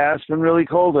 Yeah, it's been really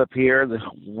cold up here. The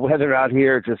weather out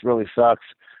here just really sucks.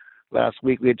 Last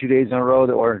week we had 2 days in a row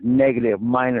that were negative,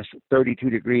 minus 32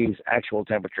 degrees actual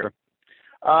temperature.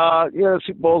 The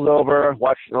Super Bowl's over.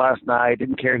 Watched it last night.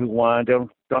 Didn't care who won. I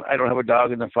don't have a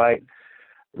dog in the fight.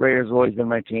 The Raiders have always been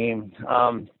my team.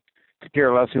 Could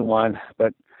care less who won, but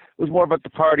it was more about the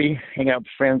party, hanging out with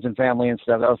friends and family and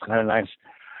stuff. That was kind of nice.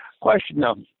 Question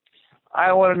though,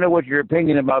 I want to know what your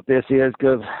opinion about this is,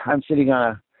 because I'm sitting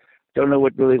on don't know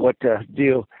what to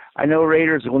do. I know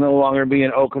Raiders will no longer be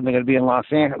in Oakland. They're going to be in Las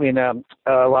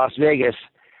Vegas.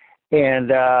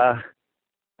 And I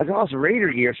lost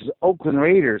Raider gear. It says Oakland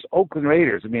Raiders.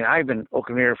 I mean, I've been an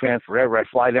Oakland Raider fan forever. I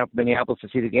fly down to Minneapolis to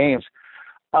see the games.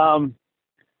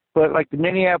 But like the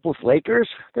Minneapolis Lakers,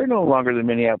 they're no longer the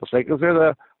Minneapolis Lakers. They're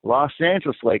the Los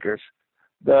Angeles Lakers.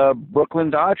 The Brooklyn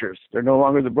Dodgers, they're no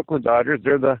longer the Brooklyn Dodgers.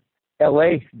 They're the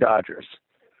L.A. Dodgers.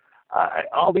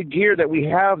 All the gear that we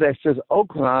have that says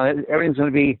Oakland on it, everything's going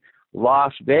to be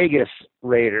Las Vegas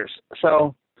Raiders.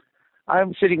 So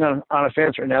I'm sitting on a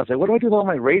fence right now saying, what do I do with all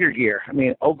my Raider gear? I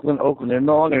mean, Oakland, they're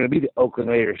no longer going to be the Oakland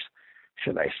Raiders.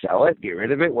 Should I sell it, get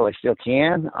rid of it? Well, I still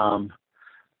can. I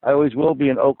always will be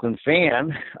an Oakland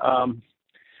fan.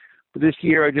 But this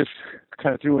year I just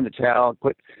kind of threw in the towel,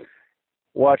 quit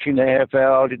watching the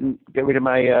NFL, didn't get rid of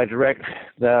my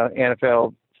the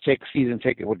NFL season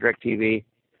ticket with DirecTV.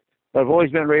 But I've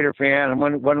always been a Raider fan. I'm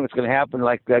wondering what's going to happen,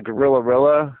 like Gorilla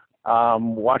Rilla,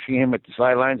 watching him at the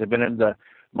sidelines. I've been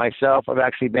myself. I've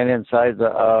actually been inside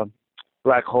the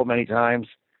black hole many times.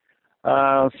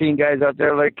 Seeing guys out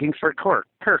there like Kingsford Kirk,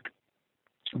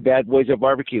 Bad Boys of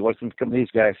Barbecue. What's going to become of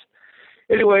these guys?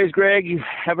 Anyways, Greg, you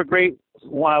have a great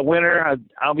winter.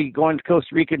 I'll be going to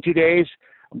Costa Rica in 2 days.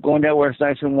 I'm going down where it's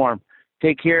nice and warm.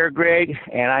 Take care, Greg,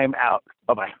 and I'm out.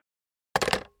 Bye-bye.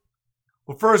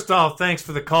 Well, first off, thanks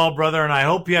for the call, brother, and I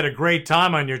hope you had a great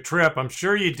time on your trip. I'm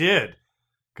sure you did,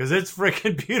 because it's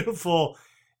freaking beautiful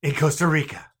in Costa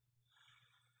Rica.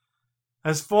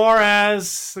 As far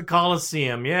as the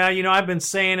Coliseum, yeah, you know, I've been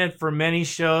saying it for many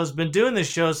shows. Been doing this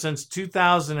show since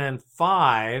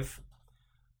 2005.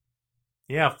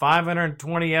 Yeah,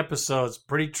 520 episodes.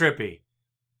 Pretty trippy.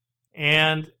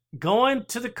 And going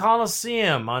to the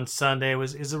Coliseum on Sunday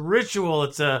is a ritual.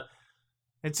 It's a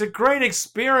great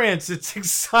experience. It's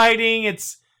exciting.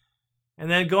 And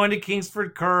then going to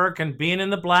Kingsford Kirk and being in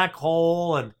the black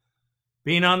hole and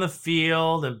being on the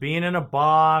field and being in a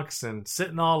box and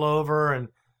sitting all over and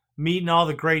meeting all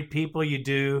the great people you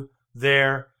do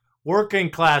there. Working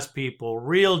class people,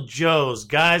 real Joes,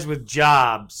 guys with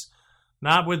jobs,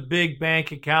 not with big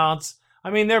bank accounts. I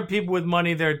mean, there are people with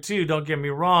money there too, don't get me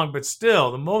wrong, but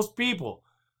still, the most people,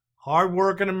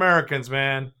 hard-working Americans,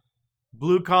 man.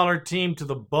 Blue-collar team to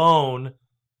the bone,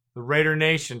 the Raider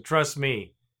Nation, trust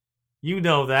me. You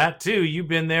know that too. You've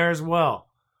been there as well.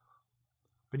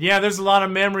 But yeah, there's a lot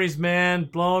of memories, man,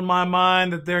 blowing my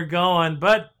mind that they're going.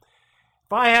 But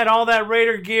if I had all that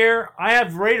Raider gear, I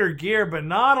have Raider gear, but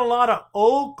not a lot of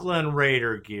Oakland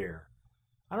Raider gear.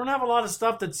 I don't have a lot of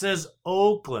stuff that says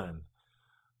Oakland.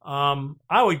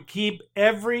 I would keep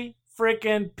every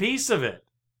freaking piece of it,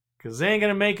 because they ain't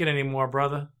going to make it anymore,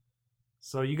 brother.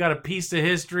 So you got a piece of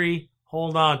history,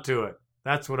 hold on to it.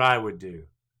 That's what I would do.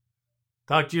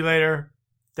 Talk to you later.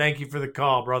 Thank you for the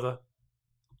call, brother.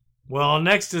 Well,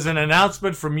 next is an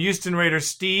announcement from Houston Raider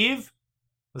Steve.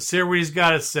 Let's hear what he's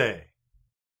got to say.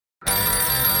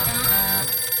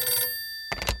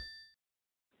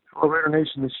 Hello, Raider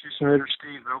Nation. This is Houston Raider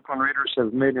Steve. The Oakland Raiders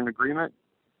have made an agreement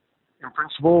in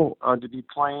principle to be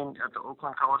playing at the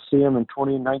Oakland Coliseum in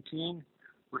 2019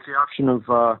 with the option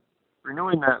of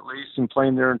renewing that lease and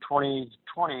playing there in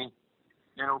 2020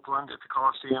 in Oakland at the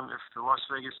Coliseum if the Las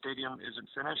Vegas Stadium isn't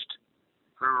finished.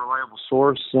 Very reliable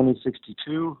source, Sunny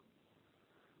 62.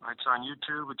 It's on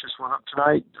YouTube. It just went up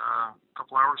tonight, a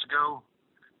couple hours ago.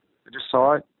 I just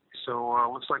saw it. So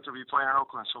looks like they'll be playing in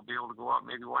Oakland, so we'll be able to go out and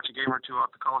maybe watch a game or two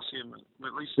out the Coliseum,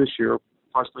 at least this year,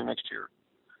 possibly next year.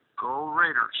 Go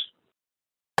Raiders.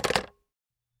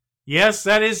 Yes,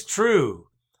 that is true.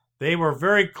 They were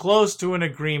very close to an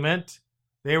agreement.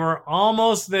 They were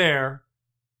almost there,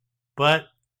 but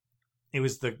it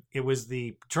was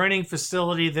the training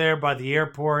facility there by the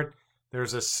airport.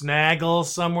 There's a snaggle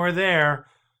somewhere there.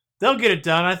 They'll get it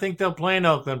done. I think they'll play in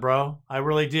Oakland, bro. I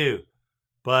really do.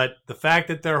 But the fact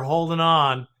that they're holding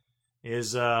on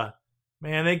is, man,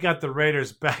 they got the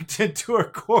Raiders backed into a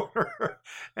corner,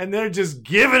 and they're just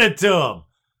giving it to them.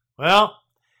 Well,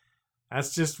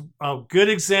 that's just a good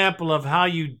example of how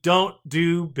you don't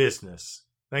do business.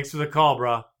 Thanks for the call,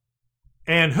 bro.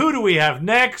 And who do we have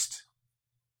next?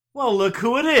 Well, look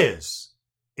who it is.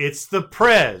 It's the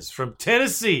Prez from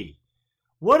Tennessee.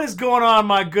 What is going on,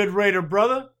 my good Raider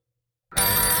brother?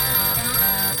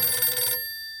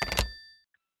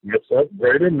 Yes, sir.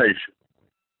 Raider Nation.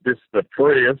 This is the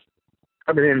Prez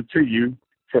coming in to you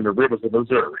from the rivers of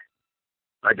Missouri.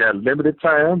 I got limited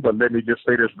time, but let me just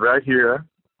say this right here.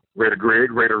 Raider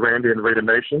Greg, Raider Randy, and Raider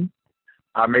Nation.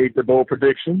 I made the bold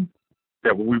prediction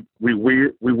that we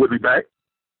would be back,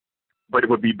 but it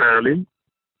would be barely,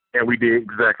 and we did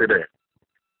exactly that.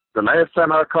 The last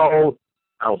time I called,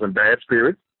 I was in bad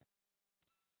spirits.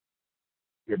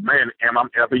 And man, am I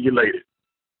ever elated.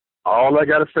 All I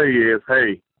got to say is,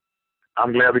 hey,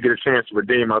 I'm glad we get a chance to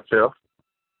redeem ourselves.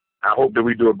 I hope that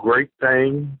we do a great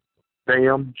damn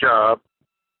job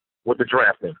with the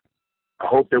drafting. I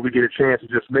hope that we get a chance to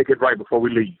just make it right before we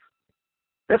leave.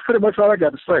 That's pretty much all I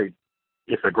got to say.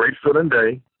 It's a great feeling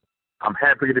day. I'm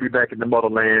happy to be back in the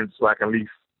motherland so I can at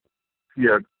least see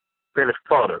a finished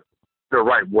product the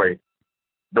right way.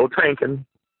 No tanking,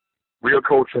 real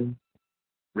coaching,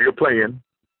 real playing.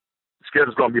 The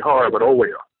schedule's going to be hard, but oh well.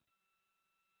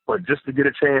 But just to get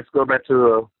a chance to go back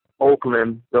to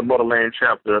Oakland, the motherland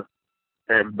chapter,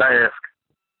 and bask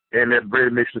in that Raider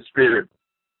Nation spirit,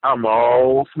 I'm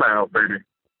all smiles, baby.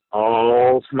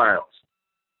 All smiles.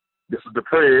 This is the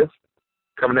Prez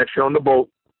coming at you on the boat.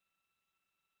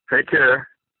 Take care,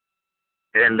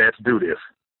 and let's do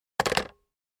this.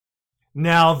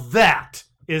 Now that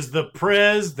is the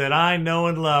Prez that I know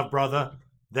and love, brother.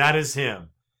 That is him.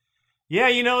 Yeah,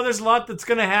 there's a lot that's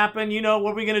going to happen.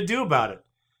 What are we going to do about it?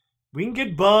 We can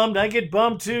get bummed. I get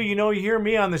bummed too. You hear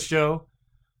me on the show.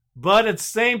 But at the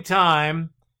same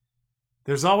time,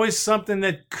 there's always something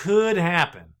that could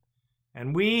happen.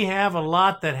 And we have a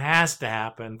lot that has to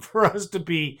happen for us to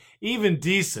be even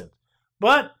decent.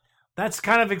 But that's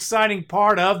kind of exciting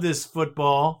part of this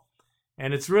football.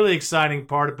 And it's really exciting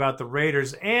part about the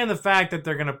Raiders and the fact that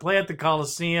they're going to play at the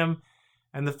Coliseum.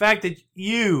 And the fact that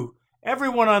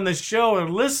everyone on the show or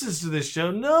listens to this show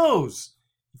knows.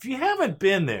 If you haven't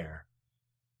been there,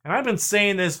 and I've been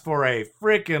saying this for a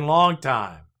freaking long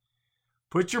time,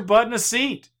 put your butt in a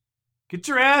seat, get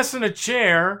your ass in a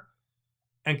chair,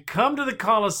 and come to the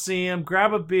Coliseum,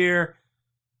 grab a beer,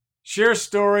 share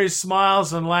stories,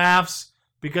 smiles, and laughs,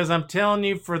 because I'm telling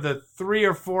you, for the 3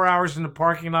 or 4 hours in the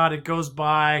parking lot, it goes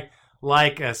by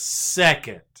like a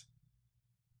second.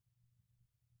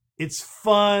 It's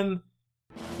fun.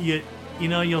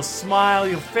 You'll smile,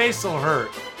 your face will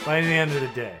hurt by the end of the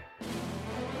day.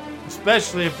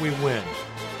 Especially if we win.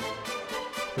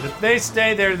 But if they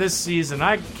stay there this season,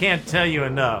 I can't tell you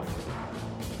enough.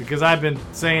 Because I've been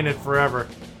saying it forever.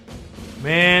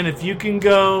 Man, if you can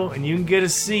go and you can get a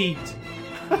seat,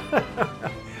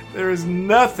 there is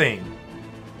nothing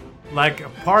like a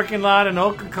parking lot in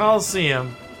Oakland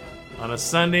Coliseum on a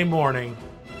Sunday morning.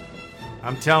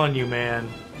 I'm telling you, man,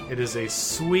 it is a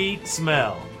sweet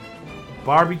smell.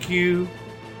 Barbecue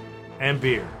and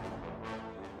beer.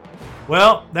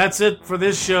 Well, that's it for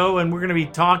this show, and we're going to be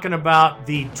talking about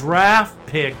the draft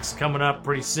picks coming up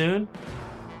pretty soon.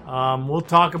 We'll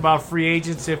talk about free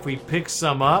agents if we pick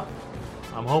some up.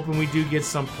 I'm hoping we do get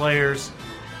some players,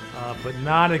 but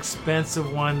not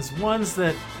expensive ones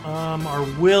that are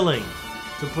willing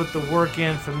to put the work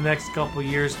in for the next couple of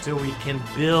years till we can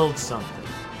build something.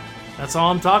 That's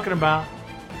all I'm talking about.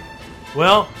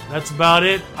 Well, that's about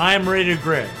it. I am Raider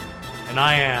Greg, and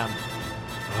I am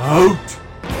out.